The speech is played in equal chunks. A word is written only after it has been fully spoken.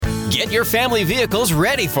Get your family vehicles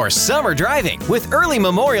ready for summer driving with early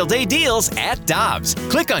Memorial Day deals at Dobbs.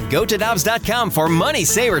 Click on GoToDobbs.com for money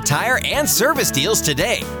saver tire and service deals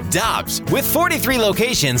today. Dobbs, with 43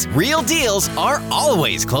 locations, real deals are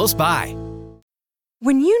always close by.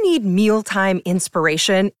 When you need mealtime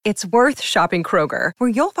inspiration, it's worth shopping Kroger, where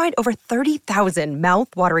you'll find over 30,000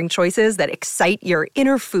 mouth-watering choices that excite your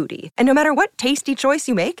inner foodie. And no matter what tasty choice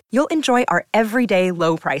you make, you'll enjoy our everyday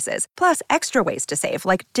low prices, plus extra ways to save,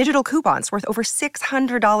 like digital coupons worth over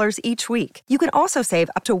 $600 each week. You can also save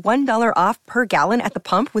up to $1 off per gallon at the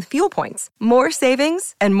pump with fuel points. More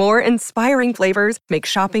savings and more inspiring flavors make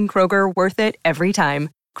shopping Kroger worth it every time.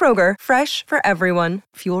 Kroger, fresh for everyone.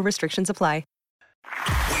 Fuel restrictions apply.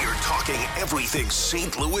 We're talking everything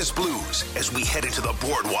St. Louis Blues as we head into the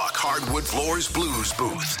Boardwalk Hardwood Floors Blues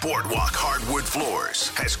booth. Boardwalk Hardwood Floors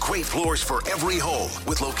has great floors for every home,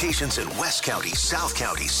 with locations in West County, South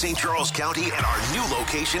County, St. Charles County, and our new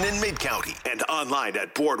location in Mid-County. And online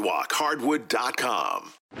at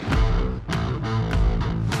boardwalkhardwood.com.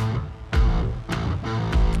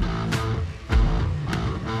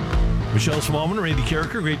 Michelle Smallman, Randy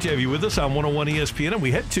Carricker, great to have you with us on 101 ESPN. And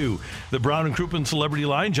we head to the Brown and Crouppen Celebrity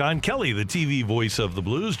Line. John Kelly, the TV voice of the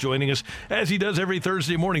Blues, joining us as he does every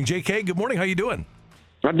Thursday morning. JK, good morning. How you doing?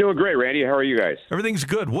 I'm doing great, Randy. How are you guys? Everything's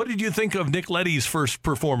good. What did you think of Nick Leddy's first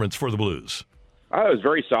performance for the Blues? It was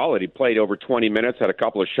very solid. He played over 20 minutes, had a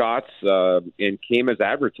couple of shots, and came as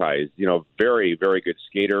advertised. Very, very good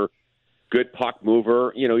skater, good puck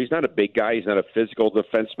mover. He's not a big guy. He's not a physical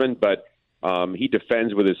defenseman, but he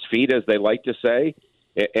defends with his feet, as they like to say.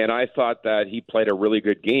 And I thought that he played a really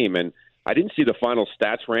good game. And I didn't see the final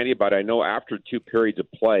stats, Randy, but I know after 2 periods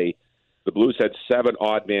of play, the Blues had 7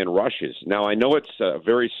 odd-man rushes. Now, I know it's a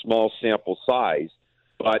very small sample size,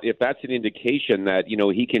 but if that's an indication that,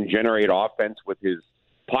 he can generate offense with his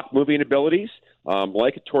puck-moving abilities,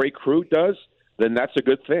 like Torrey Krug does, then that's a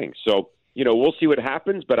good thing. So, we'll see what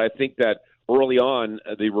happens, but I think that early on,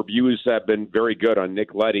 the reviews have been very good on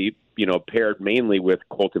Nick Leddy, paired mainly with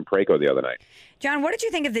Colton Parayko the other night. John, what did you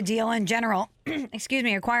think of the deal in general?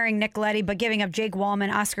 Acquiring Nick Leddy, but giving up Jake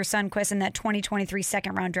Wallman, Oscar Sundqvist, and that 2023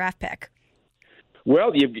 second-round draft pick?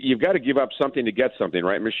 Well, you've got to give up something to get something,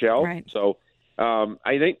 right, Michelle? Right. So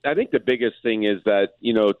I think the biggest thing is that,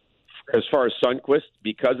 as far as Sundqvist,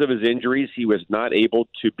 because of his injuries, he was not able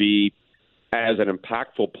to be as an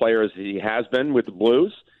impactful player as he has been with the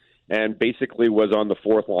Blues, and basically was on the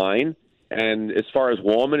fourth line. And as far as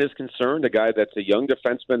Wallman is concerned, a guy that's a young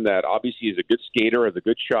defenseman that obviously is a good skater, has a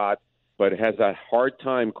good shot, but has a hard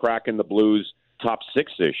time cracking the Blues top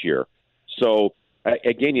 6 this year. So,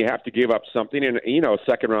 again, you have to give up something, and, a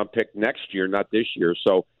second-round pick next year, not this year.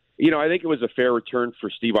 So, I think it was a fair return for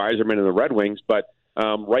Steve Yzerman and the Red Wings, but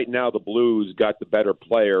right now the Blues got the better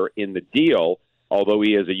player in the deal, although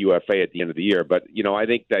he is a UFA at the end of the year. But, I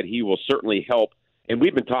think that he will certainly help. And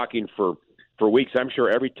we've been talking for weeks. I'm sure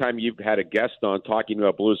every time you've had a guest on talking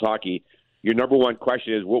about Blues hockey, your number one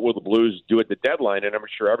question is, what will the Blues do at the deadline? And I'm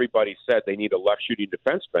sure everybody said they need a left-shooting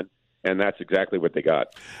defenseman, and that's exactly what they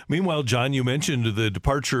got. Meanwhile, John, you mentioned the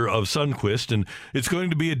departure of Sundqvist, and it's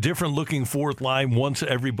going to be a different-looking fourth line once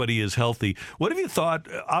everybody is healthy. What have you thought?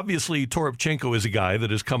 Obviously, Toropchenko is a guy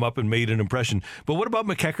that has come up and made an impression, but what about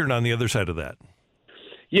McEachern on the other side of that?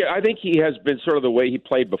 Yeah, I think he has been sort of the way he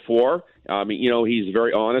played before. He's a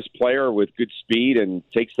very honest player with good speed and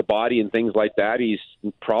takes the body and things like that. He's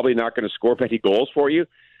probably not going to score many goals for you,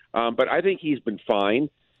 but I think he's been fine.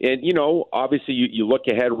 And, obviously you look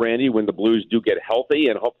ahead, Randy, when the Blues do get healthy,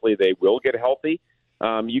 and hopefully they will get healthy,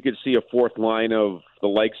 you could see a fourth line of the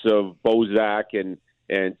likes of Bozak and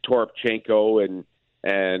Toropchenko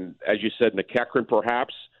and, as you said, McEachern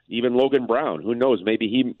perhaps, even Logan Brown. Who knows?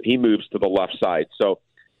 Maybe he moves to the left side. So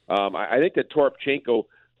I think that Toropchenko,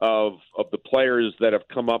 of the players that have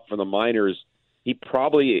come up from the minors, he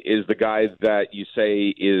probably is the guy that you say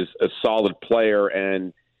is a solid player,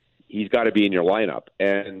 and he's got to be in your lineup.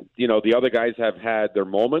 And, the other guys have had their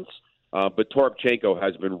moments, but Toropchenko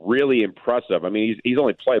has been really impressive. I mean, he's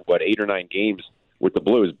only played, 8 or 9 games with the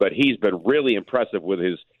Blues, but he's been really impressive with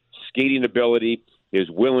his skating ability, his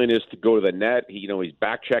willingness to go to the net. He's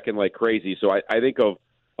back-checking like crazy. So I think of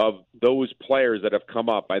those players that have come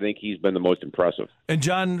up, I think he's been the most impressive. And,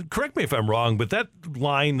 John, correct me if I'm wrong, but that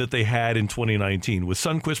line that they had in 2019, with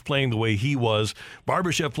Sundqvist playing the way he was,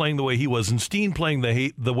 Barbashev playing the way he was, and Steen playing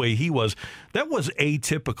the way he was, that was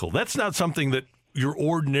atypical. That's not something that you're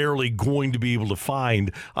ordinarily going to be able to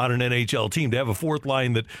find on an NHL team, to have a fourth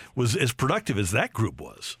line that was as productive as that group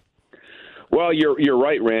was. Well, you're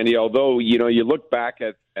right, Randy. Although, you look back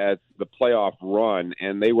at the playoff run,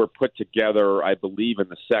 and they were put together, I believe, in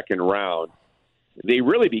the second round. they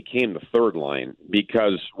really became the third line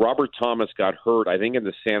because Robert Thomas got hurt, I think, in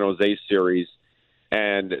the San Jose series,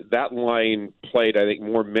 and that line played, I think,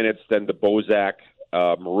 more minutes than the Bozak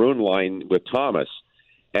Maroon line with Thomas.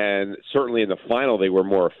 And certainly in the final, they were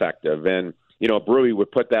more effective. And, Bruey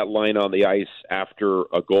would put that line on the ice after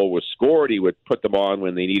a goal was scored. He would put them on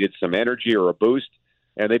when they needed some energy or a boost,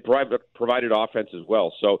 and they provided offense as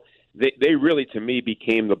well. So they really, to me,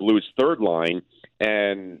 became the Blues' third line,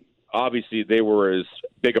 and obviously they were as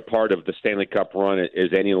big a part of the Stanley Cup run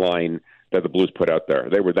as any line that the Blues put out there.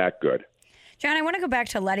 They were that good. John, I want to go back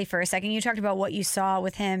to Leddy for a second. You talked about what you saw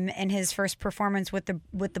with him in his first performance with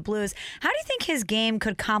the Blues. How do you think his game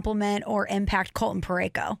could complement or impact Colton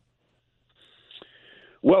Parayko?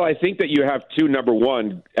 Well, I think that you have two, number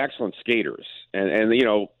one, excellent skaters. And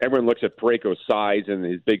everyone looks at Parayko's size and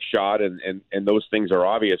his big shot, and those things are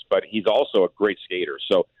obvious, but he's also a great skater.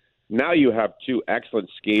 So now you have two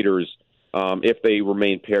excellent skaters if they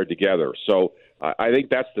remain paired together. So I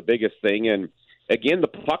think that's the biggest thing. And, again, the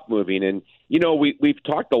puck moving. And, we've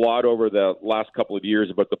talked a lot over the last couple of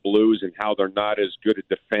years about the Blues and how they're not as good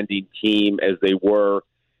a defending team as they were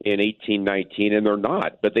in 18-19, and they're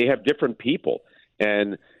not. But they have different people.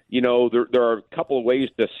 And, there are a couple of ways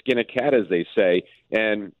to skin a cat, as they say.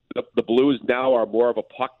 And the Blues now are more of a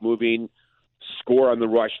puck-moving,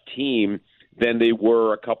 score-on-the-rush team than they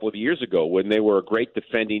were a couple of years ago when they were a great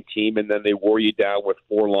defending team and then they wore you down with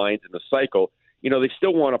four lines in the cycle. They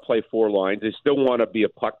still want to play four lines. They still want to be a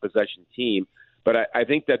puck possession team. But I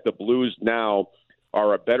think that the Blues now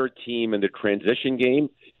are a better team in the transition game,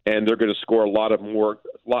 and they're going to score a lot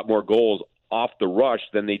more goals off the rush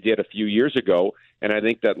than they did a few years ago. And I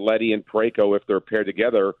think that Leddy and Parayko, if they're paired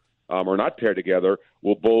together or not paired together,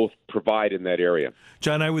 will both provide in that area.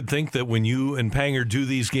 John, I would think that when you and Panger do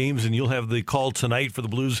these games, and you'll have the call tonight for the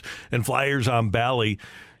Blues and Flyers on Bally,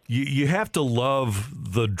 you have to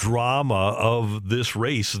love the drama of this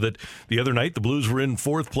race. That the other night the Blues were in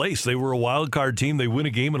fourth place. They were a wild card team. They win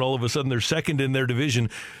a game, and all of a sudden they're second in their division.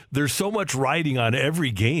 There's so much riding on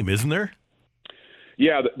every game, isn't there?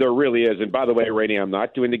 Yeah, there really is. And by the way, Rainey, I'm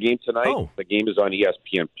not doing the game tonight. Oh. The game is on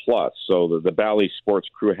ESPN Plus, so the Bally Sports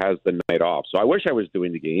crew has the night off. So I wish I was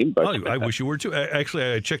doing the game. But I wish you were too.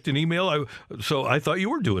 Actually, I checked an email, so I thought you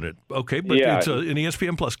were doing it. Okay, but it's an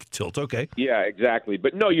ESPN Plus tilt. Okay. Yeah, exactly.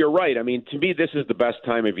 But no, you're right. I mean, to me, this is the best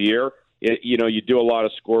time of year. You do a lot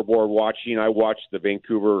of scoreboard watching. I watched the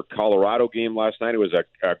Vancouver-Colorado game last night. It was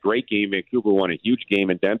a great game. Vancouver won a huge game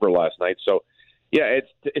in Denver last night. So, yeah,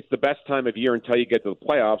 it's the best time of year until you get to the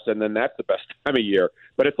playoffs, and then that's the best time of year.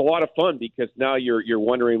 But it's a lot of fun because now you're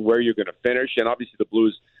wondering where you're going to finish, and obviously the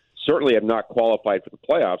Blues certainly have not qualified for the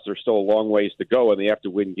playoffs. There's still a long ways to go, and they have to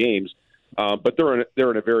win games. But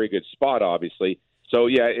they're in a very good spot, obviously. So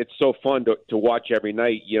yeah, it's so fun to watch every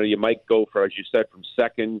night. You might go for, as you said, from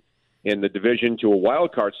second in the division to a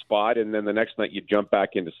wild card spot, and then the next night you jump back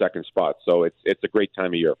into second spot. So it's a great time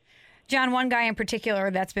of year. John, one guy in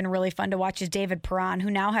particular that's been really fun to watch is David Perron, who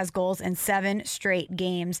now has goals in 7 straight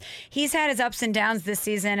games. He's had his ups and downs this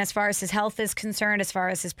season as far as his health is concerned, as far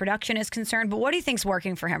as his production is concerned. But what do you think's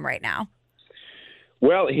working for him right now?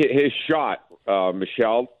 Well, his shot,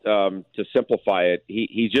 Michelle, to simplify it,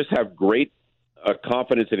 he just have great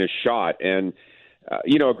confidence in his shot. And,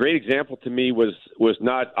 a great example to me was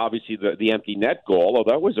not obviously the empty net goal,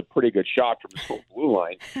 although that was a pretty good shot from the blue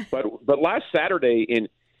line. But last Saturday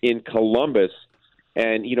in Columbus,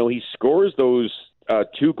 and he scores those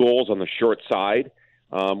 2 goals on the short side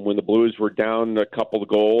when the Blues were down a couple of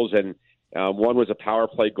goals, and one was a power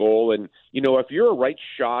play goal. And if you're a right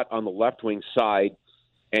shot on the left wing side,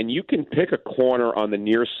 and you can pick a corner on the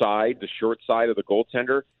near side, the short side of the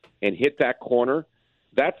goaltender, and hit that corner,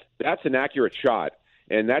 that's an accurate shot,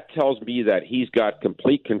 and that tells me that he's got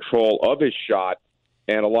complete control of his shot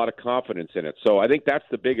and a lot of confidence in it. So I think that's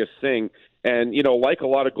the biggest thing. And, like a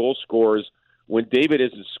lot of goal scorers, when David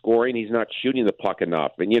isn't scoring, he's not shooting the puck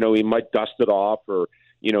enough. And, he might dust it off or,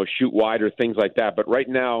 shoot wide or things like that. But right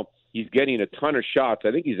now, he's getting a ton of shots.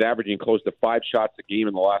 I think he's averaging close to 5 shots a game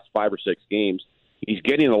in the last 5 or 6 games. He's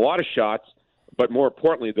getting a lot of shots, but more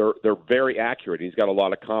importantly, they're very accurate. He's got a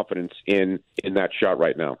lot of confidence in that shot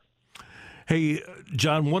right now. Hey,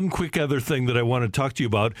 John, one quick other thing that I want to talk to you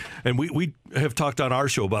about, and we have talked on our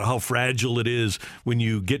show about how fragile it is when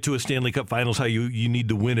you get to a Stanley Cup Finals, how you need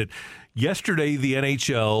to win it. Yesterday, the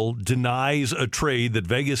NHL denies a trade that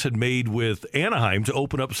Vegas had made with Anaheim to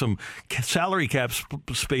open up some salary cap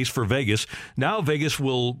space for Vegas. Now Vegas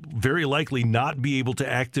will very likely not be able to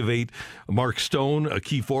activate Mark Stone, a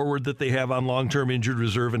key forward that they have on long-term injured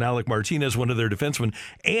reserve, and Alec Martinez, one of their defensemen.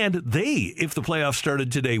 And they, if the playoffs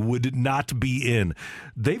started today, would not be in.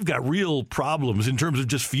 They've got real problems in terms of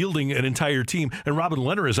just fielding an entire team. And Robin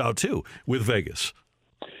Lehner is out, too, with Vegas.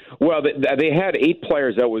 Well, they had 8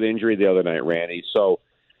 players out with injury the other night, Randy. So,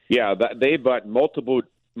 yeah, they've got multiple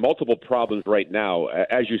problems right now.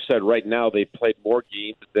 As you said, right now they played more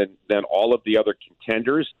games than all of the other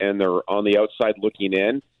contenders, and they're on the outside looking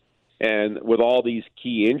in. And with all these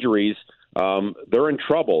key injuries, they're in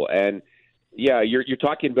trouble. And, yeah, you're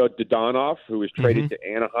talking about Dadonov, who was traded to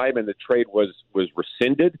Anaheim, and the trade was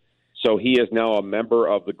rescinded. So he is now a member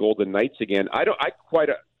of the Golden Knights again. I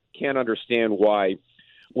can't understand why,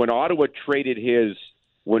 when Ottawa traded his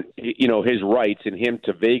rights and him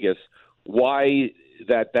to Vegas, why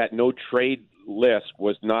that no trade list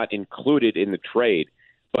was not included in the trade.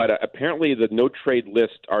 But apparently the no trade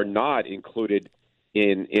list are not included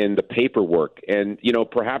in the paperwork. And,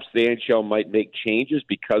 perhaps the NHL might make changes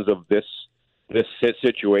because of this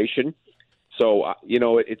situation. So,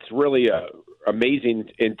 it's really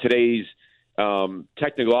amazing in today's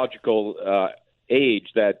technological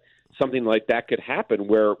age that something like that could happen,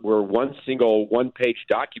 where one single one-page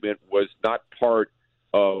document was not part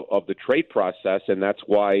of the trade process, and that's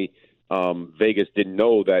why Vegas didn't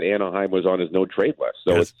know that Anaheim was on his no-trade list.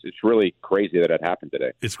 So yes. It's really crazy that it happened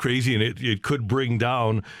today. It's crazy, and it could bring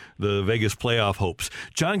down the Vegas playoff hopes.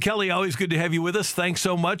 John Kelly, always good to have you with us. Thanks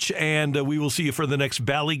so much, and we will see you for the next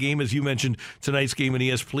Bally game, as you mentioned, tonight's game in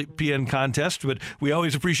ESPN contest, but we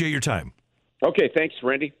always appreciate your time. Okay, thanks,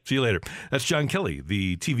 Randy. See you later. That's John Kelly,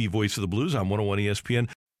 the TV voice of the Blues on 101 ESPN.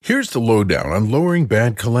 Here's the lowdown on lowering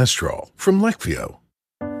bad cholesterol from Leqvio.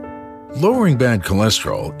 Lowering bad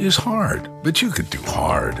cholesterol is hard, but you could do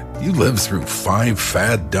hard. You lived through 5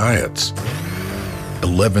 fad diets,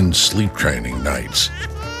 11 sleep training nights,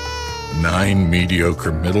 9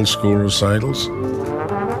 mediocre middle school recitals,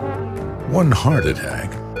 1 heart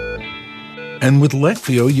attack. And with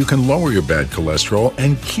Leqvio, you can lower your bad cholesterol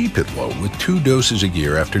and keep it low with 2 doses a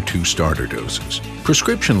year after 2 starter doses.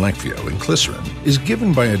 Prescription Leqvio and Glycerin is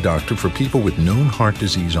given by a doctor for people with known heart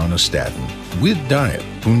disease on a statin with diet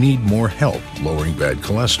who need more help lowering bad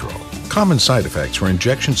cholesterol. Common side effects are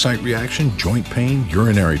injection site reaction, joint pain,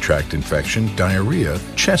 urinary tract infection, diarrhea,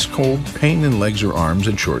 chest cold, pain in legs or arms,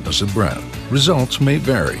 and shortness of breath. Results may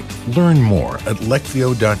vary. Learn more at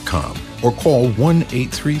Leqvio.com. or call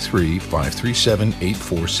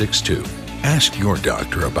 1-833-537-8462. Ask your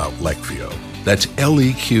doctor about Leqvio. That's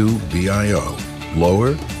Leqvio.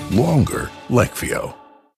 Lower, longer, Leqvio.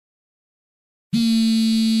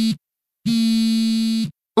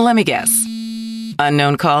 Let me guess.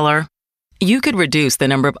 Unknown caller? You could reduce the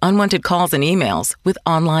number of unwanted calls and emails with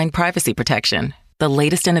online privacy protection. The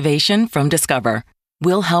latest innovation from Discover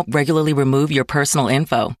will help regularly remove your personal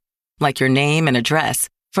info, like your name and address,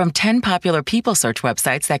 from 10 popular people search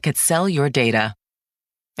websites that could sell your data.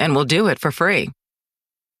 And we'll do it for free.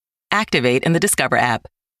 Activate in the Discover app.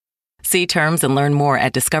 See terms and learn more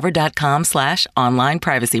at discover.com/online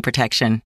privacy protection.